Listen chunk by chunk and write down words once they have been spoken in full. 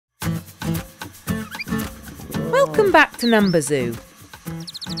Welcome back to Number Zoo.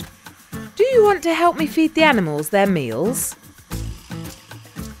 Do you want to help me feed the animals their meals?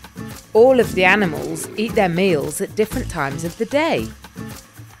 All of the animals eat their meals at different times of the day,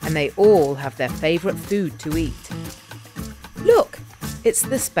 and they all have their favourite food to eat. Look, it's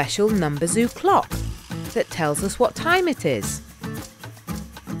the special Number Zoo clock that tells us what time it is.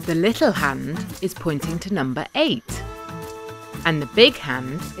 The little hand is pointing to number 8, and the big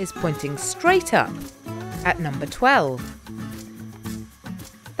hand is pointing straight up at number 12.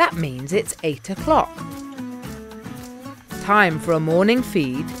 That means it's 8 o'clock. Time for a morning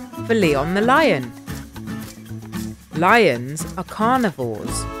feed for Leon the lion. Lions are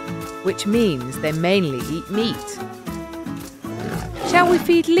carnivores, which means they mainly eat meat. Shall we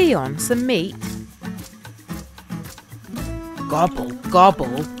feed Leon some meat? Gobble,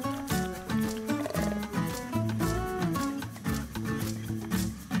 gobble.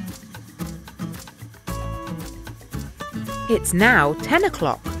 It's now 10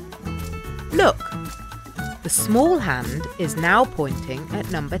 o'clock. Look, the small hand is now pointing at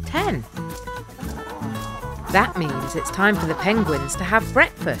number 10. That means it's time for the penguins to have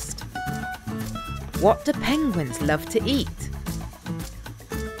breakfast. What do penguins love to eat?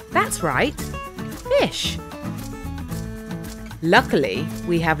 That's right, fish. Luckily,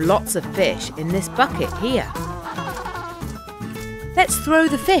 we have lots of fish in this bucket here. Let's throw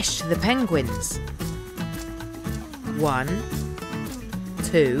the fish to the penguins. 1,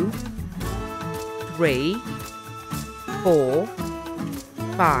 2, 3, 4,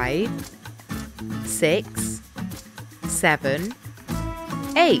 5, 6, 7,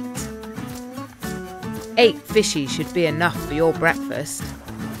 8. 8 fishies should be enough for your breakfast.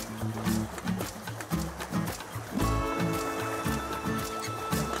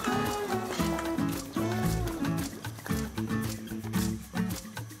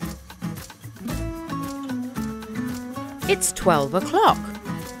 It's 12 o'clock,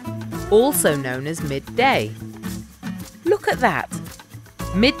 also known as midday. Look at that.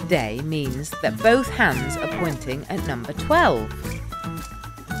 Midday means that both hands are pointing at number 12.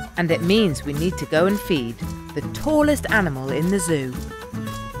 And it means we need to go and feed the tallest animal in the zoo,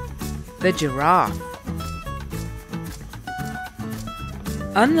 the giraffe.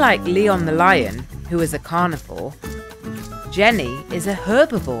 Unlike Leon the lion, who is a carnivore, Jenny is a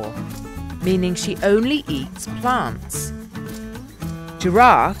herbivore, meaning she only eats plants.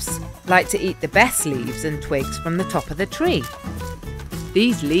 Giraffes like to eat the best leaves and twigs from the top of the tree.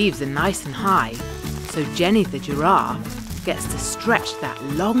 These leaves are nice and high, so Jenny the giraffe gets to stretch that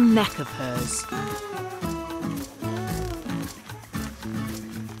long neck of hers.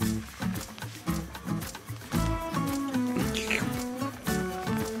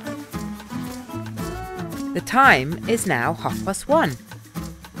 The time is now 1:30.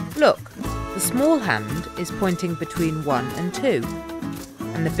 Look, the small hand is pointing between 1 and 2,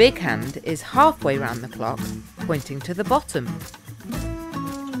 and the big hand is halfway round the clock, pointing to the bottom.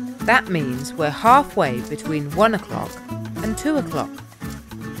 That means we're halfway between 1 o'clock and 2 o'clock.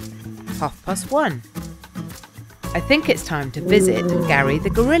 1:30. I think it's time to visit Gary the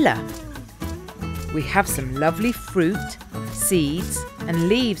gorilla. We have some lovely fruit, seeds and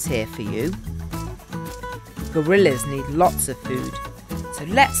leaves here for you. Gorillas need lots of food, so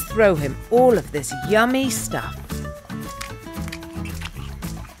let's throw him all of this yummy stuff.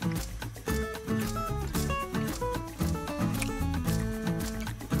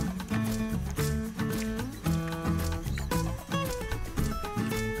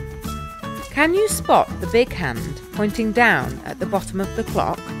 Can you spot the big hand pointing down at the bottom of the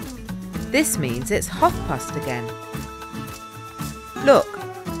clock? This means it's 1:30 again. Look,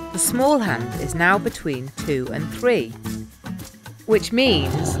 the small hand is now between 2 and 3, which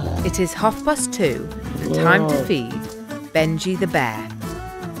means it is 2:30 and time to feed Benji the bear.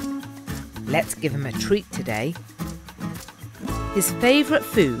 Let's give him a treat today. His favourite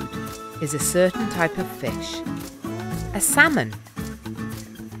food is a certain type of fish, a salmon.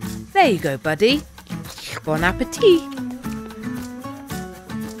 There you go, buddy. Bon appetit.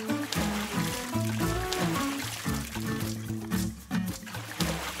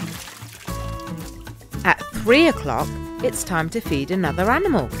 At 3 o'clock, it's time to feed another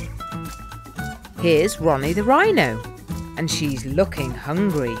animal. Here's Ronnie the rhino, and she's looking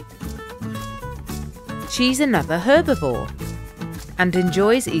hungry. She's another herbivore and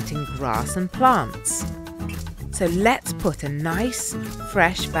enjoys eating grass and plants. So let's put a nice,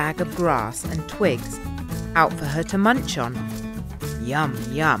 fresh bag of grass and twigs out for her to munch on. Yum,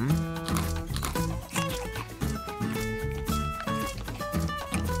 yum.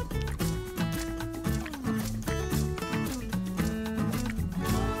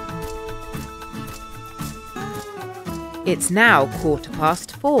 It's now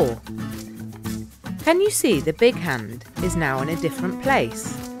 4:15. Can you see the big hand is now in a different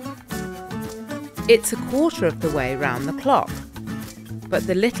place? It's a quarter of the way round the clock, but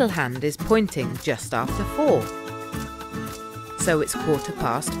the little hand is pointing just after 4. So it's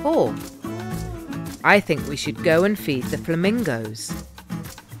 4:15. I think we should go and feed the flamingos.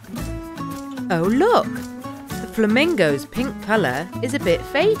 Oh look! The flamingo's pink colour is a bit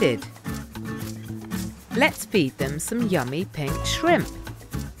faded. Let's feed them some yummy pink shrimp.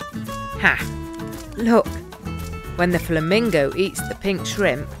 Ha! Look! When the flamingo eats the pink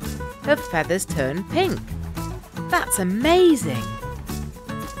shrimp, her feathers turn pink. That's amazing!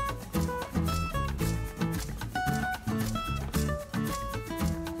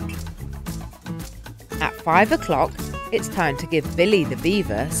 At 5 o'clock, it's time to give Billy the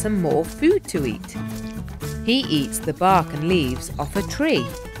beaver some more food to eat. He eats the bark and leaves off a tree.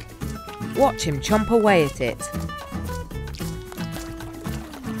 Watch him chomp away at it.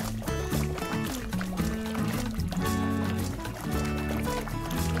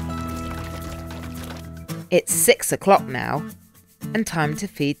 It's 6 o'clock now, and time to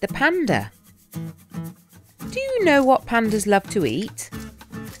feed the panda. Do you know what pandas love to eat?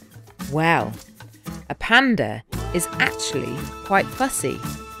 Well, a panda is actually quite fussy.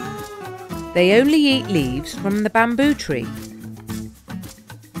 They only eat leaves from the bamboo tree.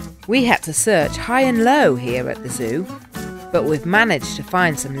 We had to search high and low here at the zoo, but we've managed to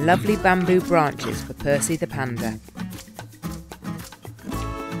find some lovely bamboo branches for Percy the panda.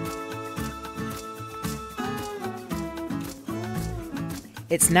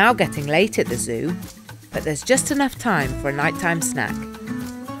 It's now getting late at the zoo, but there's just enough time for a nighttime snack.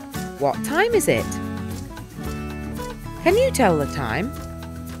 What time is it? Can you tell the time?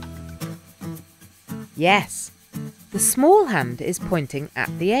 Yes, the small hand is pointing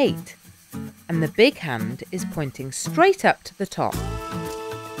at the 8, and the big hand is pointing straight up to the top.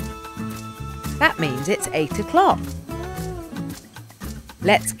 That means it's 8 o'clock.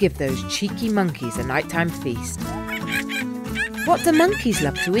 Let's give those cheeky monkeys a nighttime feast. What do monkeys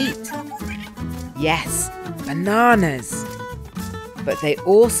love to eat? Yes, bananas. But they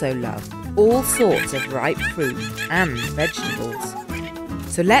also love all sorts of ripe fruit and vegetables.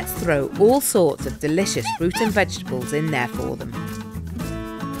 So let's throw all sorts of delicious fruit and vegetables in there for them.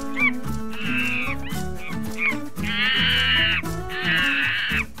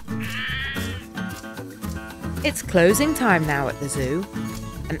 It's closing time now at the zoo,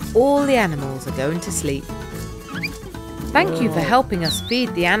 and all the animals are going to sleep. Thank you for helping us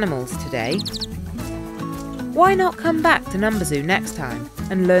feed the animals today. Why not come back to Number Zoo next time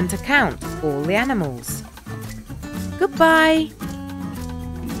and learn to count all the animals? Goodbye!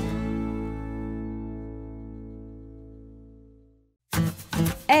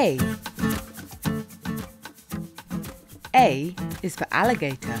 A. A is for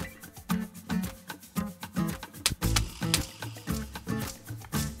alligator.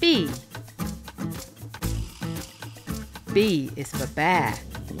 B. B is for bear.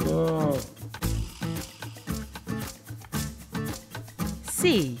 Whoa.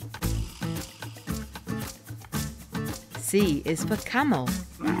 C. C is for camel.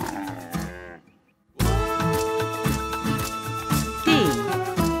 D.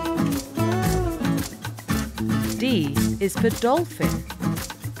 D is for dolphin.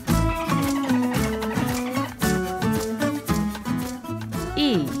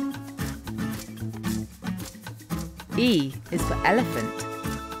 E. E is for elephant.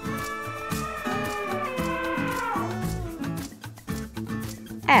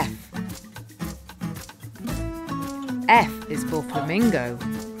 F. F is for flamingo.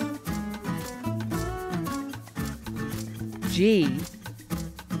 G.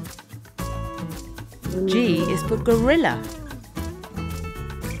 G is for gorilla.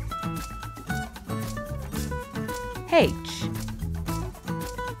 H.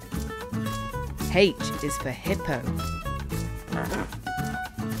 H is for hippo.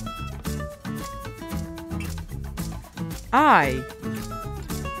 I.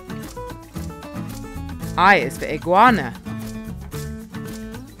 I is for iguana.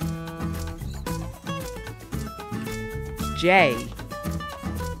 J.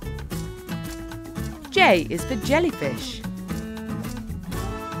 J is for jellyfish.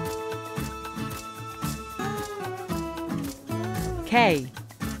 K.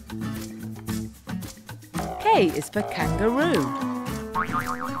 K is for kangaroo.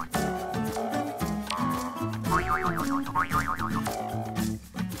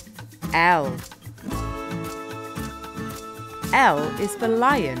 L. L is for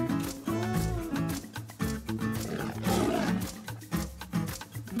lion.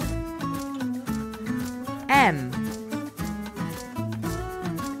 M.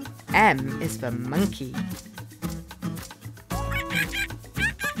 M is for monkey.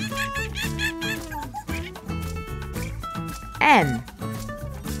 N.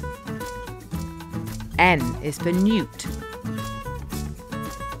 N is for newt.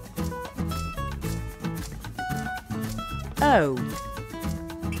 O.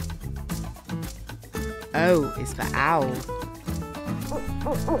 O is for owl.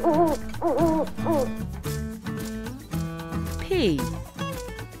 P.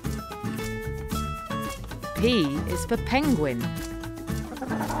 P is for penguin.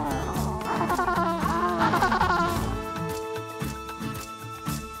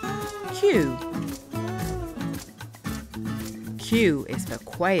 Q. Q is for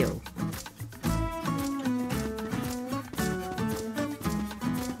quail.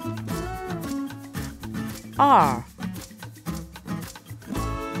 R.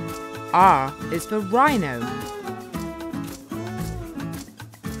 R is for rhino.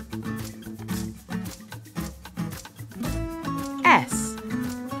 S.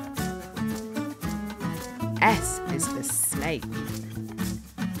 S is for snake.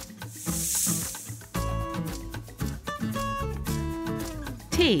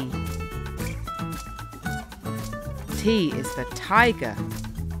 T. T is for tiger.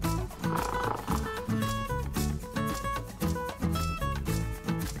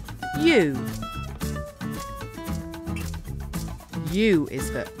 U. U is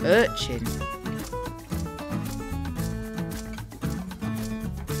for urchin.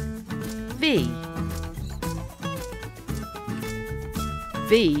 V.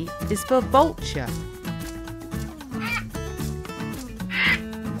 V is for vulture.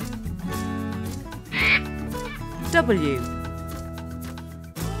 W.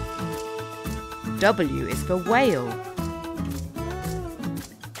 W is for whale.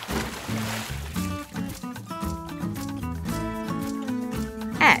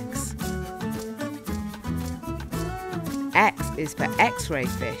 X. X is for X-ray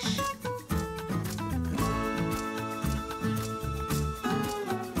fish.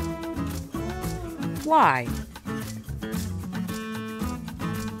 Y.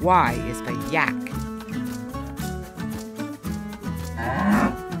 Y is for yak.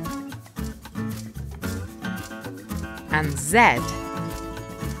 And Z.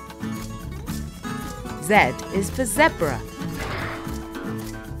 Z is for zebra.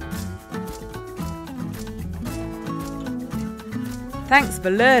 Thanks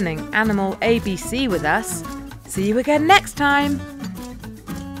for learning Animal ABC with us. See you again next time.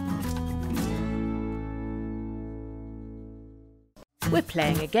 We're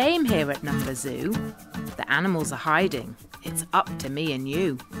playing a game here at Number Zoo. The animals are hiding. It's up to me and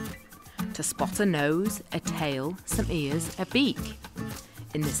you to spot a nose, a tail, some ears, a beak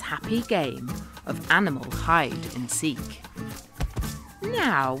in this happy game of animal hide and seek.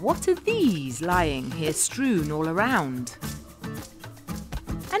 Now, what are these lying here strewn all around?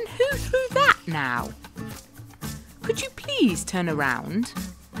 And who threw that now? Could you please turn around?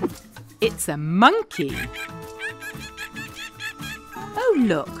 It's a monkey. Oh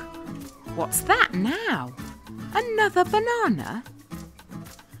look, what's that now? Another banana?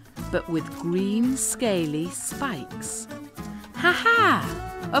 But with green scaly spikes. Ha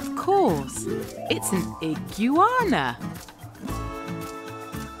ha! Of course, it's an iguana.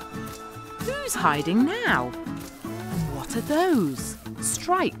 Who's hiding now? And what are those?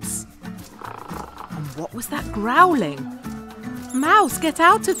 Stripes. And what was that growling? Mouse, get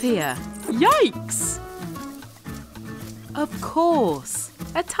out of here! Yikes! Of course,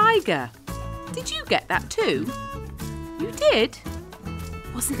 a tiger. Did you get that too? You did?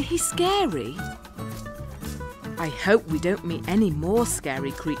 Wasn't he scary? I hope we don't meet any more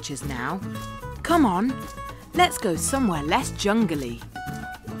scary creatures now. Come on, let's go somewhere less jungly.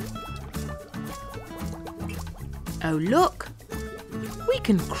 Oh look, we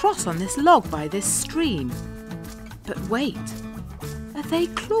can cross on this log by this stream. But wait, are they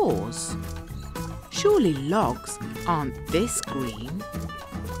claws? Surely logs aren't this green.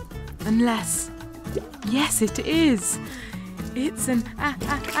 Unless, yes it is. It's an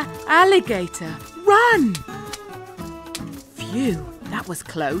alligator. Run! Phew, that was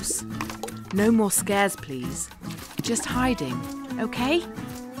close. No more scares, please. Just hiding, okay?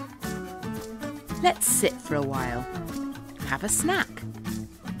 Let's sit for a while. Have a snack.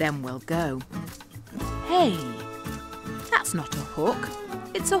 Then we'll go. Hey, that's not a hook.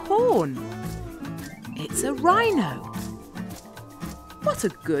 It's a horn. It's a rhino. What a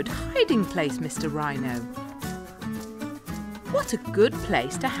good hiding place, Mr. Rhino. What a good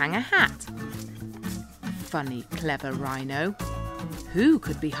place to hang a hat. Funny, clever rhino. Who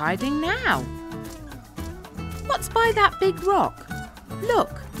could be hiding now? What's by that big rock?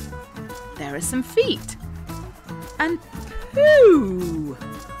 Look, there are some feet. And poo!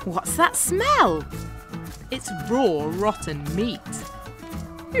 What's that smell? It's raw, rotten meat.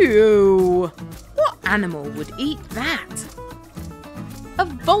 Ew! What animal would eat that? A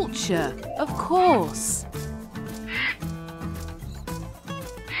vulture, of course.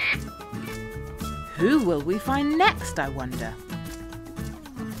 Who will we find next, I wonder?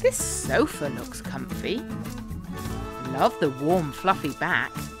 This sofa looks comfy. Love the warm, fluffy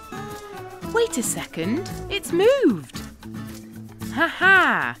back. Wait a second, it's moved.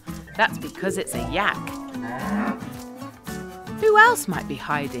 Ha! That's because it's a yak. Who else might be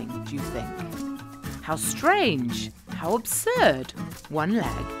hiding, do you think? How strange, how absurd. One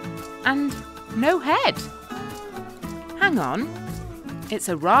leg and no head. Hang on, it's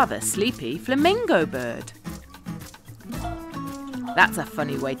a rather sleepy flamingo bird. That's a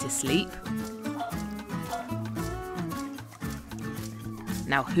funny way to sleep.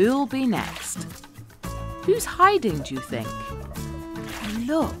 Now who'll be next? Who's hiding, do you think?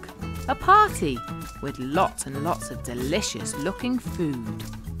 Look, a party with lots and lots of delicious looking food.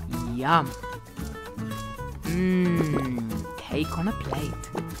 Yum! Cake on a plate.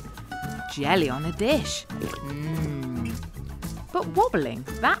 Jelly on a dish. But wobbling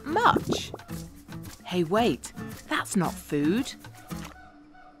that much? Hey, wait, that's not food.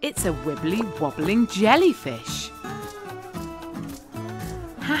 It's a wibbly wobbling jellyfish.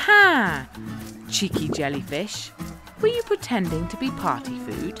 Ha! Cheeky jellyfish, were you pretending to be party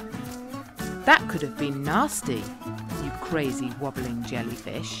food? That could have been nasty, you crazy wobbling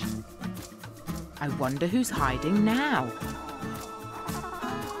jellyfish. I wonder who's hiding now.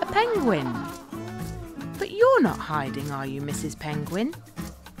 A penguin. But you're not hiding, are you, Mrs. Penguin?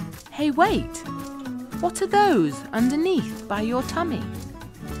 Hey, wait. What are those underneath by your tummy?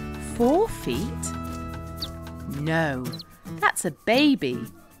 4 feet? No, that's a baby,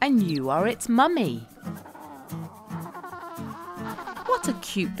 and you are its mummy. What a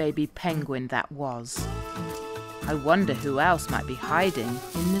cute baby penguin that was. I wonder who else might be hiding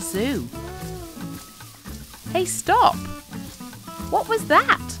in the zoo. Hey, stop! What was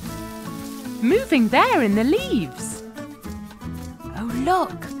that? Moving there in the leaves. Oh,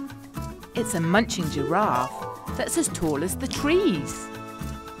 look! It's a munching giraffe that's as tall as the trees.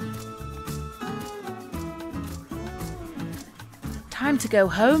 Time to go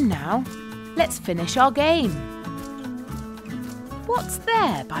home now. Let's finish our game. What's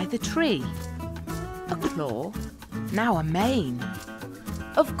there by the tree? A claw, now a mane.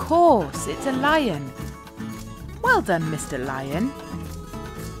 Of course, it's a lion. Well done, Mr. Lion.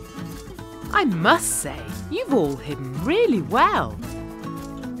 I must say, you've all hidden really well.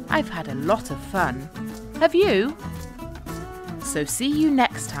 I've had a lot of fun. Have you? So see you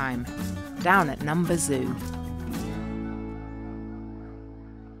next time, down at Number Zoo.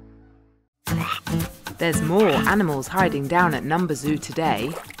 There's more animals hiding down at Number Zoo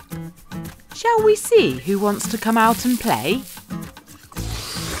today. Shall we see who wants to come out and play?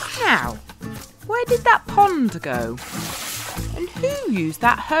 Now, where did that pond go? And who used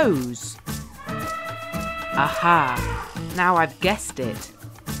that hose? Aha! Now I've guessed it.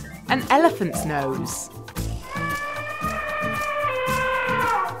 An elephant's nose.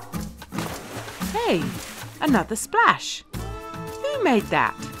 Hey, another splash. Who made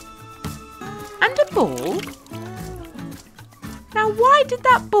that? And a ball? Now why did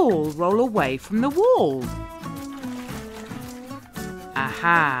that ball roll away from the wall?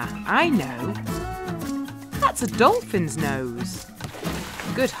 Aha, I know. That's a dolphin's nose.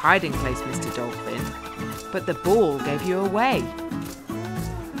 Good hiding place, Mr. Dolphin. But the ball gave you away.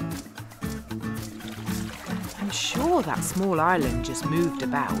 I'm sure that small island just moved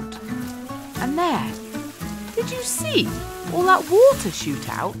about. And there, did you see all that water shoot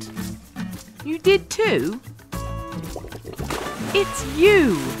out? You did too? It's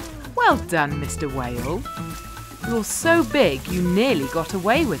you! Well done, Mr. Whale. You're so big you nearly got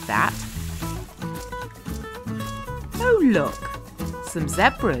away with that. Oh look, some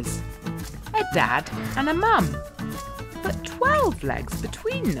zebras. A dad and a mum. But 12 legs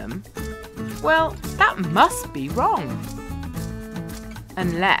between them? Well, that must be wrong.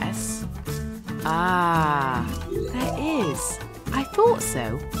 Unless... Ah, there is. I thought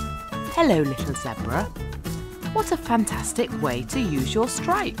so. Hello, little zebra. What a fantastic way to use your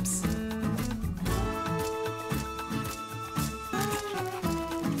stripes.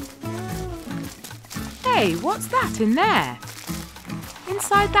 Hey, what's that in there?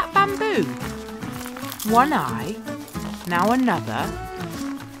 Inside that bamboo? One eye, now another.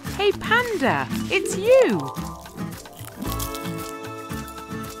 Hey, Panda, it's you!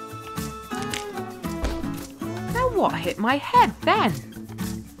 Now what hit my head then?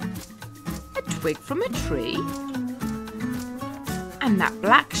 twig from a tree? And that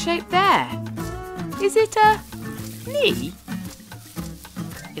black shape there, is it a knee?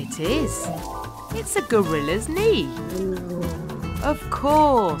 It is. It's a gorilla's knee. Of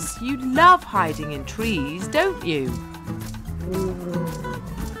course, you love hiding in trees, don't you?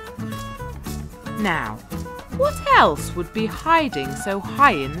 Now, what else would be hiding so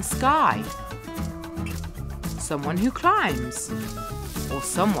high in the sky? Someone who climbs, or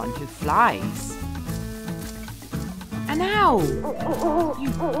someone who flies. An owl. You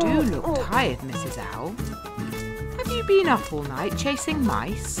do look tired, Mrs. Owl. Have you been up all night chasing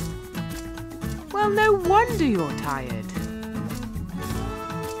mice? Well, no wonder you're tired.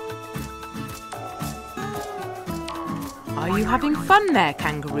 Are you having fun there,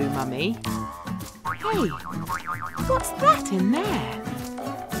 Kangaroo Mummy? Hey, what's that in there?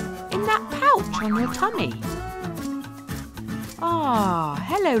 In that pouch on your tummy? Ah,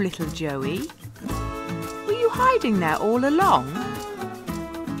 hello, little Joey. Were you hiding there all along?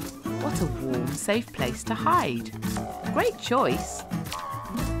 What a warm, safe place to hide. Great choice.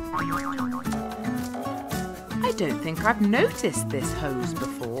 I don't think I've noticed this hose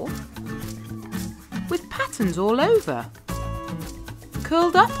before. With patterns all over.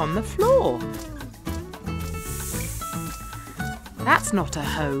 Curled up on the floor. That's not a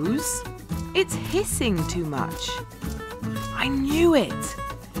hose. It's hissing too much. I knew it.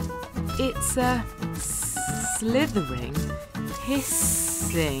 It's a slithering,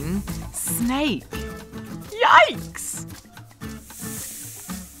 hissing snake. Yikes!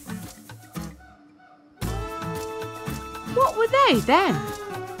 What were they then?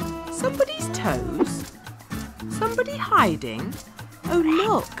 Somebody's toes? Somebody hiding? Oh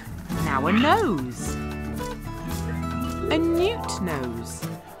look, now a nose. A newt nose.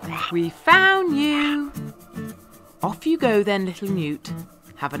 We found you. Off you go then, little newt.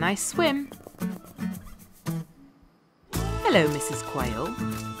 Have a nice swim. Hello, Mrs. Quail.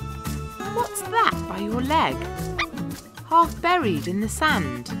 What's that by your leg? Half buried in the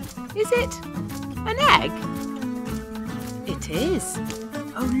sand. Is it an egg? It is.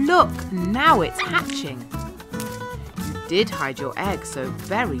 Oh look, now it's hatching. You did hide your egg so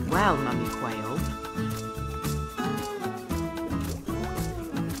very well, Mummy Quail.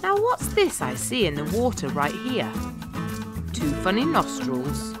 Now what's this I see in the water right here? 2 funny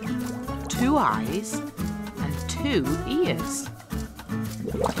nostrils, 2 eyes, and 2 ears.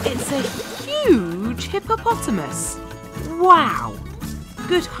 It's a huge hippopotamus. Wow!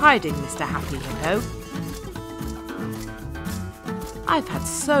 Good hiding, Mr. Happy Hippo. I've had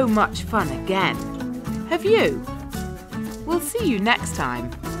so much fun again. Have you? We'll see you next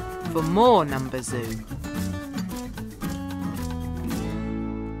time for more Number Zoo.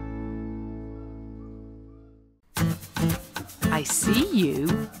 I see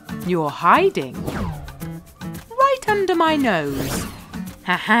you. You're hiding. Right under my nose.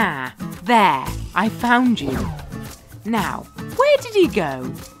 Ha ha! There, I found you. Now, where did he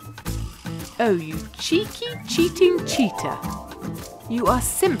go? Oh, you cheeky, cheating cheater. You are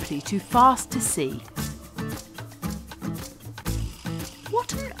simply too fast to see.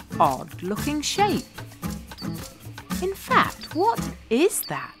 What an odd-looking shape. In fact, what is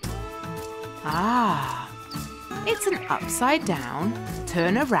that? Ah, it's an upside-down,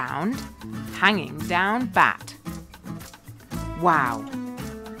 turn-around, hanging-down bat. Wow,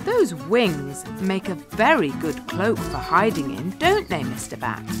 those wings make a very good cloak for hiding in, don't they, Mr.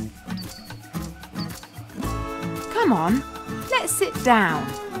 Bat? Come on, let's sit down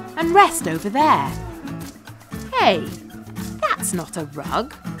and rest over there. Hey, that's not a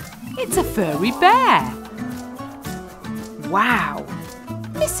rug, it's a furry bear. Wow,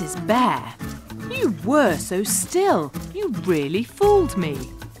 Mrs. Bear, you were so still, you really fooled me.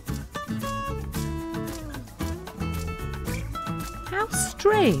 How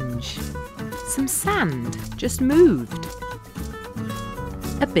strange. Some sand just moved.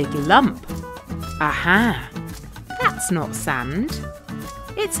 A big lump. Aha! That's not sand.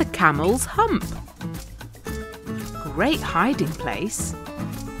 It's a camel's hump. Great hiding place.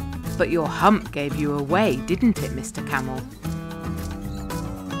 But your hump gave you away, didn't it, Mr. Camel?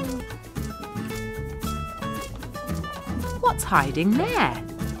 What's hiding there?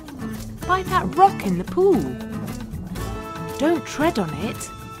 By that rock in the pool. Don't tread on it.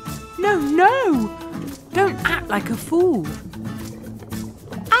 No, no! Don't act like a fool.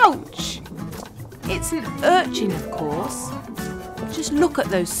 Ouch! It's an urchin, of course. Just look at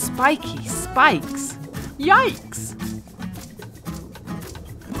those spiky spikes. Yikes!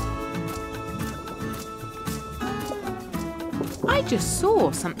 I just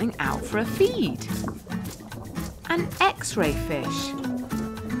saw something out for a feed. An X-ray fish.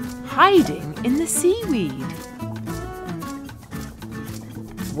 hiding in the seaweed.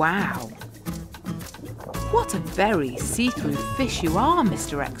 Wow! What a very see-through fish you are,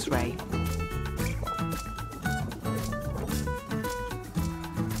 Mr. X-Ray.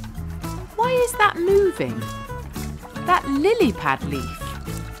 Why is that moving? That lily pad leaf.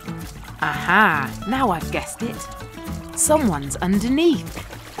 Aha! Now I've guessed it. Someone's underneath.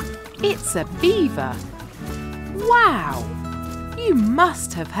 It's a beaver. Wow! You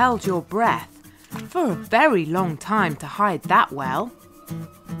must have held your breath for a very long time to hide that well.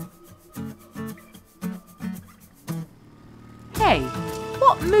 Hey,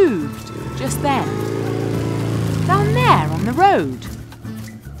 what moved just then? Down there on the road.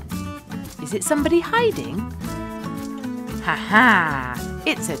 Is it somebody hiding? Ha ha!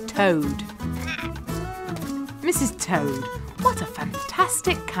 It's a toad. Mrs. Toad, what a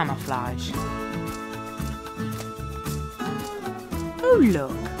fantastic camouflage. Oh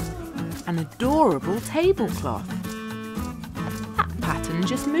look, an adorable tablecloth. That pattern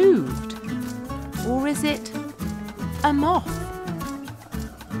just moved. Or is it a moth?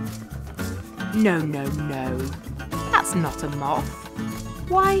 No, no, no, that's not a moth.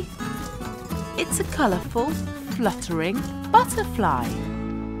 Why, it's a colourful, fluttering butterfly.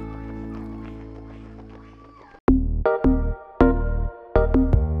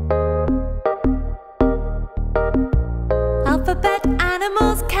 Alphabet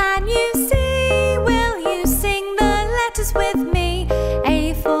animals, can you see? Will you sing the letters with me?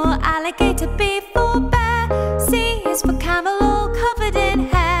 A for alligator, B for bear, C is for camel all covered in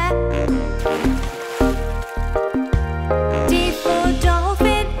hair. D for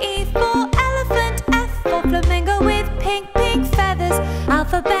dolphin, E for elephant, F for flamingo with pink, pink feathers.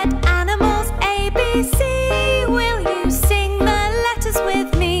 Alphabet animals, A, B, C, will you sing the letters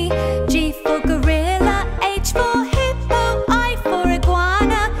with me? G for gorilla, H for hippo, I for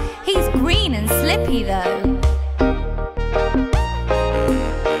iguana, he's green and slippy though.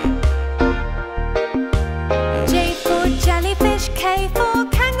 J for jellyfish, K for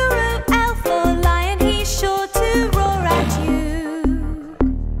kangaroo, L for lion, he's sure to roar at you.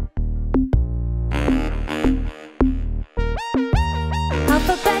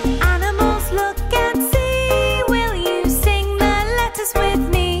 Alphabet animals, look and see, will you sing the letters with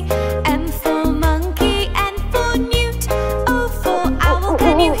me? M for monkey, N for newt, O for owl,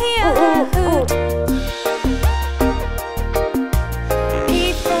 can you hear her hoot?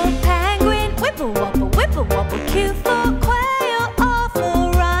 P for penguin, whipple wobble, Q for quail, R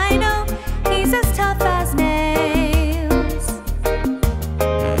for rhino, he's as tough as nails.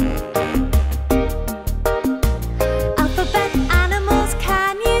 Alphabet animals,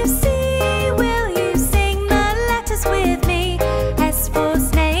 can you see? Will you sing the letters with me? S for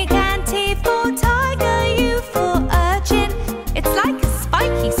snake and T for tiger, U for urchin, it's like a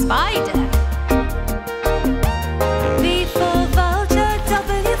spiky spider. V for vulture,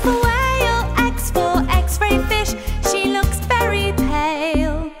 W for whale, X for x-ray fish, she looks very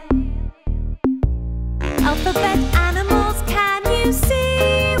pale. Alphabet animals, can you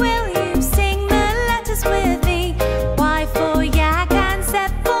see? Will you sing the letters with me? Y for yak and Z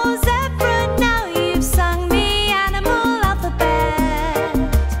for zebra, now you've sung the animal alphabet.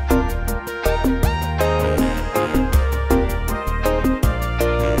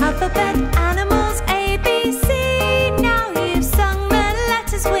 Alphabet animals, A, B, C, now you've sung the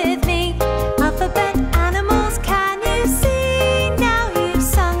letters with me. Alphabet animals, can you see? Now you've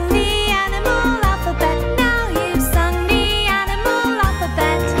sung the animal alphabet. Now you've sung the animal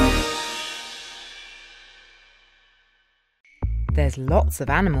alphabet. There's lots of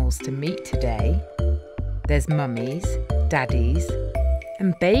animals to meet today. There's mummies, daddies,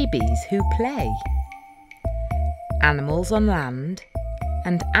 and babies who play. Animals on land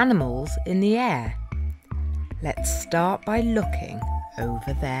and animals in the air. Let's start by looking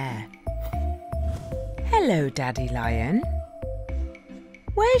over there. Hello, Daddy Lion.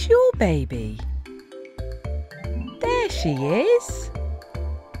 Where's your baby? There she is.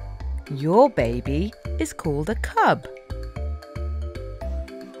 Your baby is called a cub.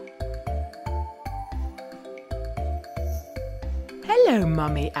 Hello,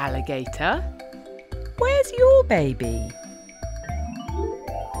 Mummy Alligator. Where's your baby?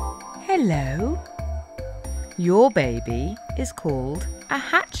 Hello. Your baby is called a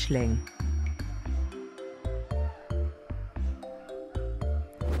hatchling.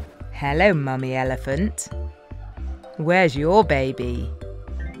 Hello, Mummy Elephant. Where's your baby?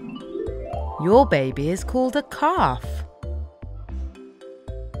 Your baby is called a calf.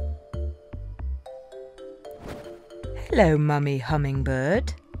 Hello, Mummy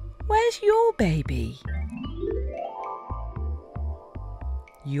Hummingbird. Where's your baby?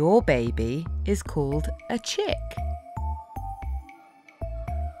 Your baby is called a chick.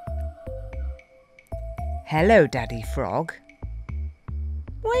 Hello, Daddy Frog.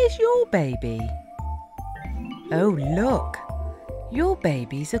 Where's your baby? Oh, look. Your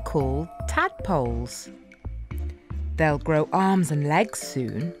babies are called tadpoles. They'll grow arms and legs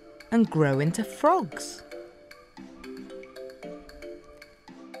soon and grow into frogs.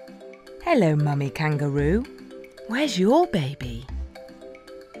 Hello, Mummy Kangaroo. Where's your baby?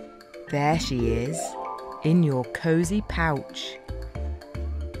 There she is, in your cosy pouch.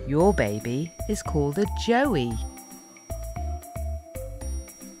 Your baby is called a Joey.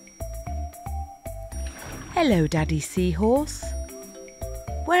 Hello, Daddy Seahorse.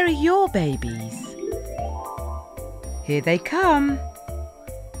 Where are your babies? Here they come.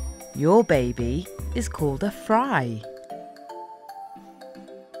 Your baby is called a Fry.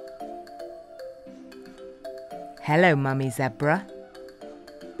 Hello, Mummy Zebra.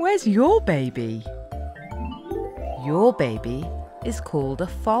 Where's your baby? Your baby is called a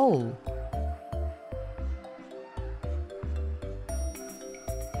Foal.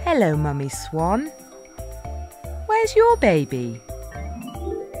 Hello, Mummy Swan. Where's your baby?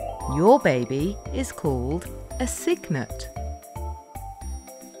 Your baby is called a Cygnet.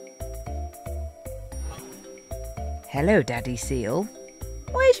 Hello, Daddy Seal.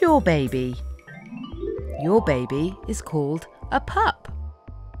 Where's your baby? Your baby is called a Pup.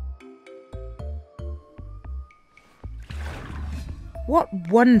 What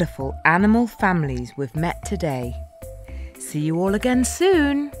wonderful animal families we've met today. See you all again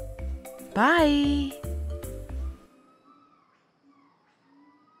soon. Bye.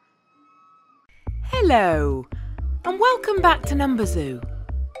 Hello, and welcome back to Number Zoo.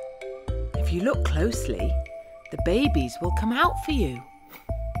 If you look closely, the babies will come out for you.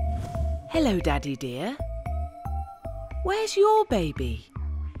 Hello, Daddy dear. Where's your baby?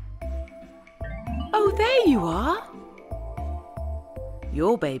 Oh, there you are.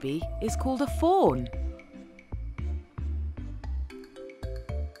 Your baby is called a fawn.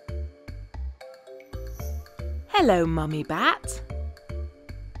 Hello, Mummy Bat.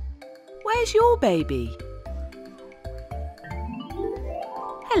 Where's your baby?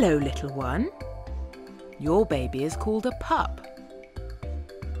 Hello, little one. Your baby is called a pup.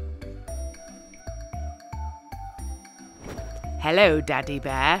 Hello, Daddy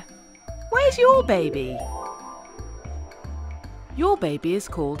Bear. Where's your baby? Your baby is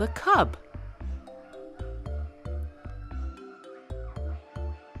called a cub.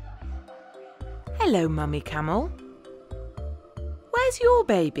 Hello, Mummy Camel. Where's your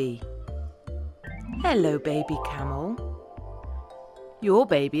baby? Hello, Baby Camel. Your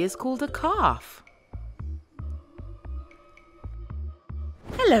baby is called a calf.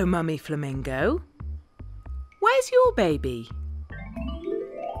 Hello, Mummy Flamingo. Where's your baby?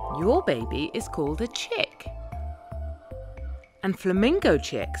 Your baby is called a chick. And flamingo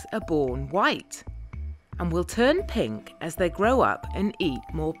chicks are born white and will turn pink as they grow up and eat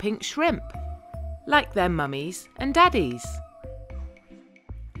more pink shrimp, like their mummies and daddies.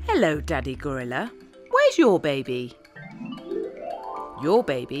 Hello, Daddy Gorilla. Where's your baby? Your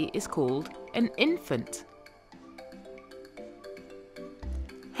baby is called an infant.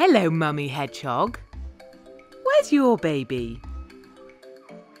 Hello, Mummy Hedgehog. Where's your baby?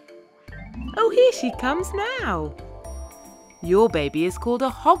 Oh, here she comes now. Your baby is called a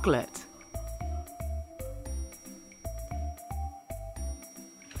hoglet.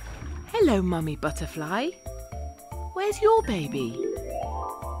 Hello, Mummy Butterfly. Where's your baby?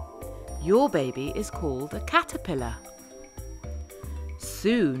 Your baby is called a caterpillar.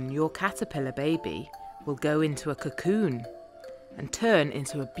 Soon your caterpillar baby will go into a cocoon and turn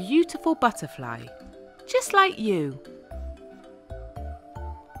into a beautiful butterfly, just like you.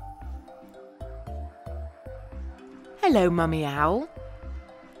 Hello, Mummy Owl.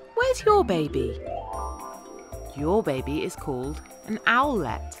 Where's your baby? Your baby is called an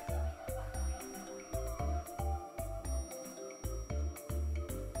owlet.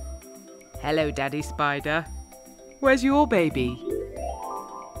 Hello, Daddy Spider. Where's your baby?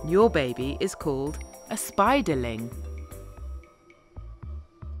 Your baby is called a spiderling.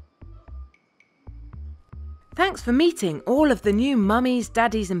 Thanks for meeting all of the new mummies,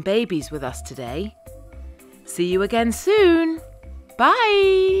 daddies and babies with us today. See you again soon.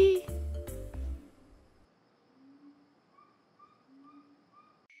 Bye.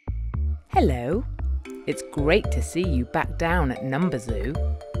 Hello. It's great to see you back down at Number Zoo.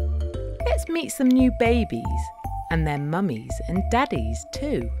 Let's meet some new babies and their mummies and daddies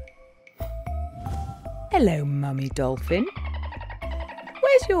too. Hello, Mummy Dolphin.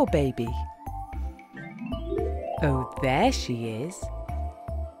 Where's your baby? Oh, there she is.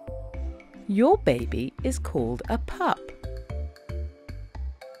 Your baby is called a pup.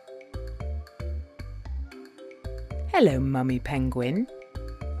 Hello, Mummy Penguin.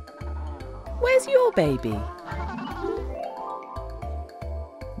 Where's your baby?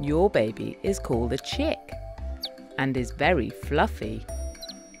 Your baby is called a chick and is very fluffy.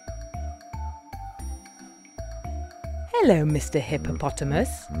 Hello, Mr.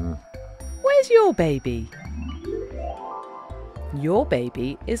 Hippopotamus. Where's your baby? Your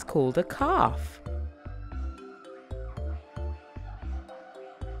baby is called a calf.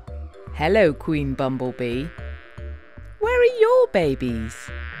 Hello, Queen Bumblebee. Where are your babies?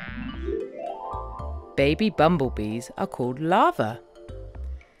 Baby bumblebees are called larvae.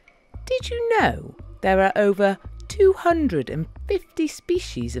 Did you know there are over 250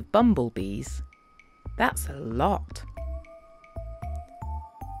 species of bumblebees? That's a lot.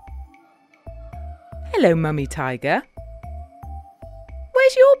 Hello, Mummy Tiger.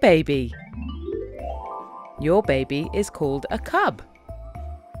 Where's your baby? Your baby is called a cub.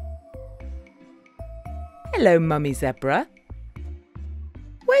 Hello, Mummy Zebra.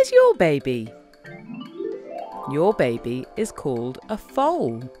 Where's your baby? Your baby is called a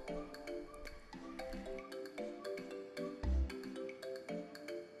foal.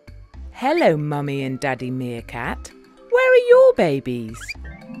 Hello, Mummy and Daddy Meerkat. Where are your babies?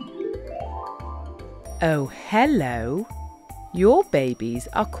 Oh, hello. Your babies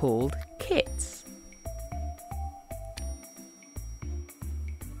are called kits.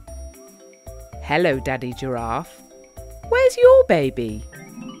 Hello, Daddy Giraffe. Where's your baby?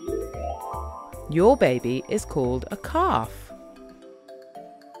 Your baby is called a calf.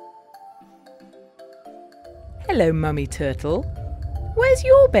 Hello, Mummy Turtle. Where's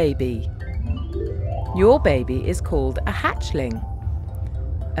your baby? Your baby is called a hatchling.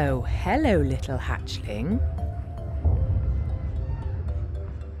 Oh, hello, little hatchling.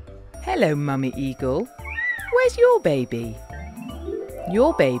 Hello, Mummy Eagle. Where's your baby?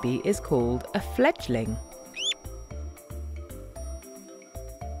 Your baby is called a fledgling.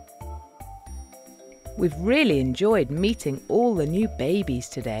 We've really enjoyed meeting all the new babies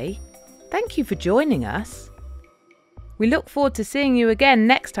today. Thank you for joining us. We look forward to seeing you again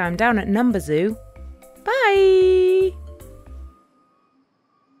next time down at Number Zoo. Bye!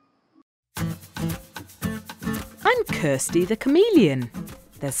 I'm Kirsty the chameleon.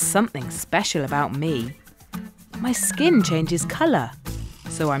 There's something special about me. My skin changes colour,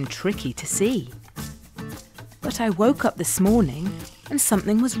 so I'm tricky to see. But I woke up this morning and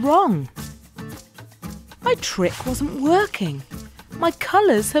something was wrong. My trick wasn't working. My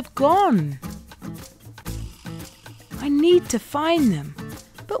colours have gone. I need to find them,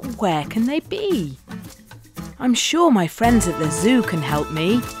 but where can they be? I'm sure my friends at the zoo can help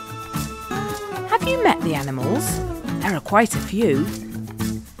me. Have you met the animals? There are quite a few.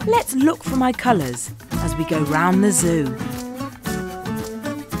 Let's look for my colours as we go round the zoo.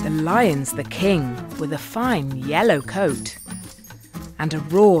 The lion's the king with a fine yellow coat and a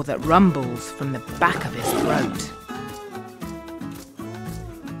roar that rumbles from the back of his throat.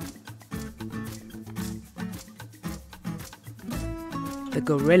 The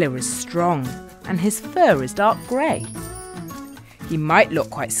gorilla is strong and his fur is dark grey. He might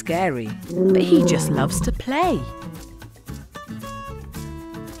look quite scary, but he just loves to play.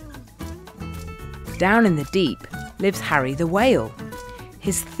 Down in the deep lives Harry the whale.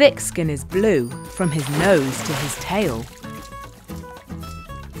 His thick skin is blue from his nose to his tail.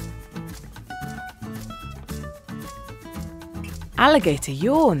 Alligator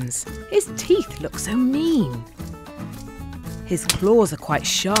yawns. His teeth look so mean. His claws are quite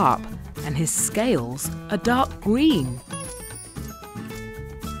sharp and his scales are dark green.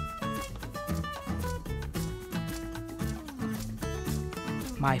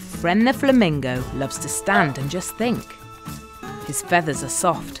 My friend the flamingo loves to stand and just think. His feathers are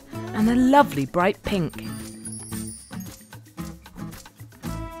soft and a lovely bright pink.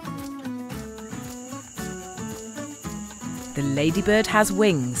 The ladybird has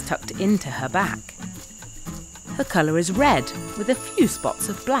wings tucked into her back. Her colour is red with a few spots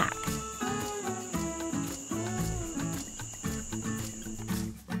of black.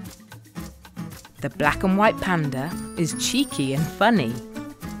 The black and white panda is cheeky and funny.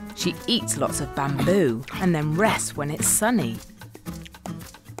 She eats lots of bamboo and then rests when it's sunny.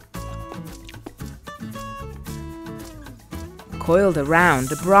 Coiled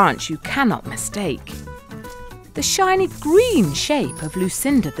around a branch you cannot mistake, the shiny green shape of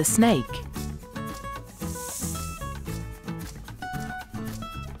Lucinda the snake.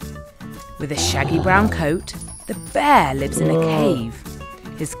 With a shaggy brown coat, the bear lives in a cave.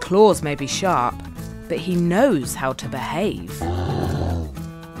 His claws may be sharp, but he knows how to behave.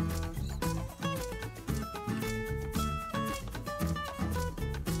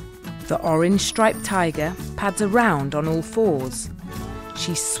 The orange striped tiger pads around on all fours.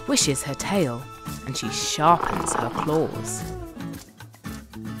 She swishes her tail and she sharpens her claws.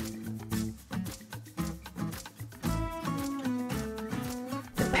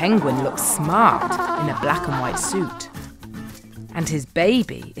 The penguin looks smart in a black and white suit. And his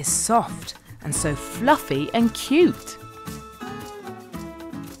baby is soft and so fluffy and cute.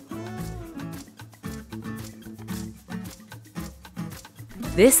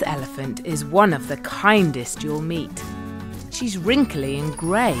 This elephant is one of the kindest you'll meet. She's wrinkly and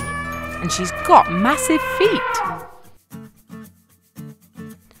grey, and she's got massive feet.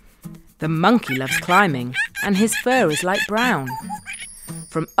 The monkey loves climbing, and his fur is light brown.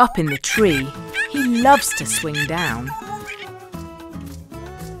 From up in the tree, he loves to swing down.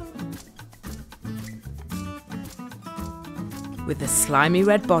 With a slimy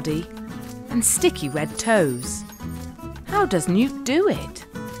red body and sticky red toes. How does Newt do it?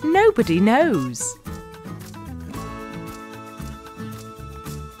 Nobody knows.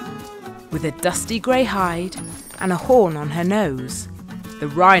 With a dusty grey hide and a horn on her nose, the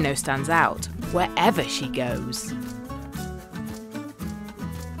rhino stands out wherever she goes.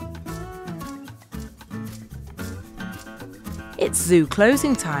 It's zoo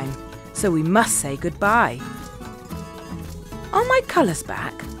closing time, so we must say goodbye. Are my colours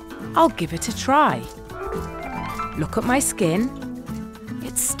back? I'll give it a try. Look at my skin.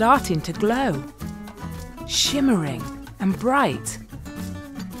 It's starting to glow. Shimmering and bright.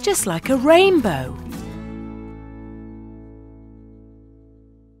 Just like a rainbow.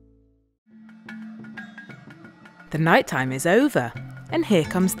 The nighttime is over, and here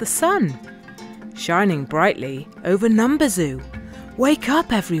comes the sun, shining brightly over Number Zoo. Wake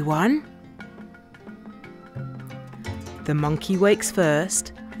up, everyone! The monkey wakes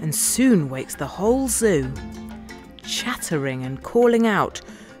first, and soon wakes the whole zoo, chattering and calling out,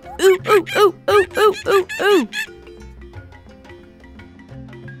 "Ooh, ooh, ooh, ooh, ooh, ooh, ooh!"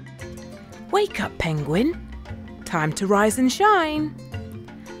 Wake up, penguin! Time to rise and shine!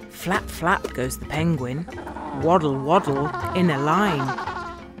 Flap, flap goes the penguin, waddle, waddle in a line.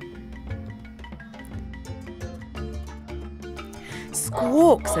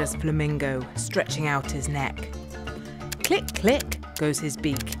 Squawk, says Flamingo, stretching out his neck. Click, click goes his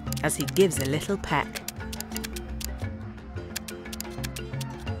beak as he gives a little peck.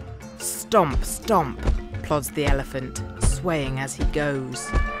 Stomp, stomp, plods the elephant, swaying as he goes.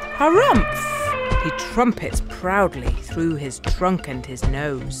 Harumph! He trumpets proudly through his trunk and his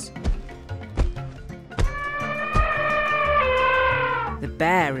nose. The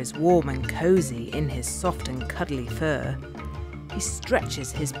bear is warm and cosy in his soft and cuddly fur. He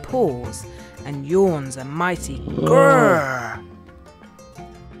stretches his paws and yawns a mighty grrr.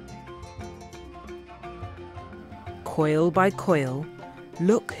 Coil by coil,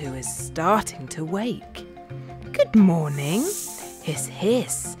 look who is starting to wake. Good morning, hiss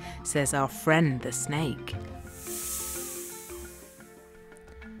hiss, says our friend the snake.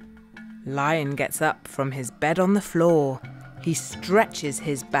 Lion gets up from his bed on the floor. He stretches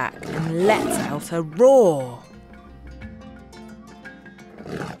his back and lets out a roar.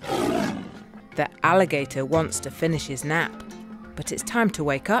 The alligator wants to finish his nap, but it's time to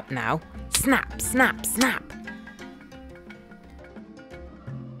wake up now. Snap, snap, snap.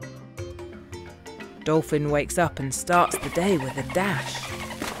 Dolphin wakes up and starts the day with a dash.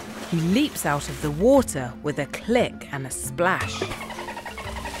 He leaps out of the water with a click and a splash.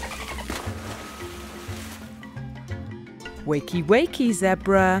 Wakey, wakey,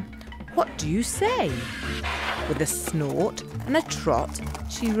 zebra, what do you say? With a snort and a trot,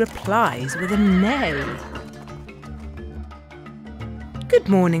 she replies with a neigh. Good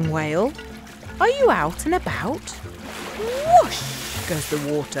morning, whale. Are you out and about? Whoosh goes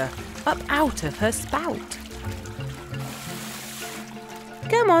the water up out of her spout.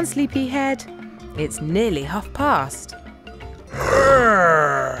 Come on, sleepyhead. It's nearly past.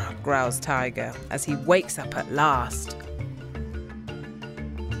 Grrr, growls Tiger as he wakes up at last.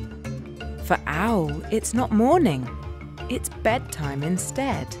 For Owl, it's not morning. It's bedtime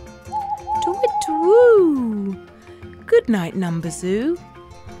instead. Twit-woo! Good night, Number Zoo.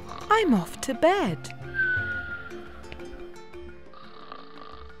 I'm off to bed.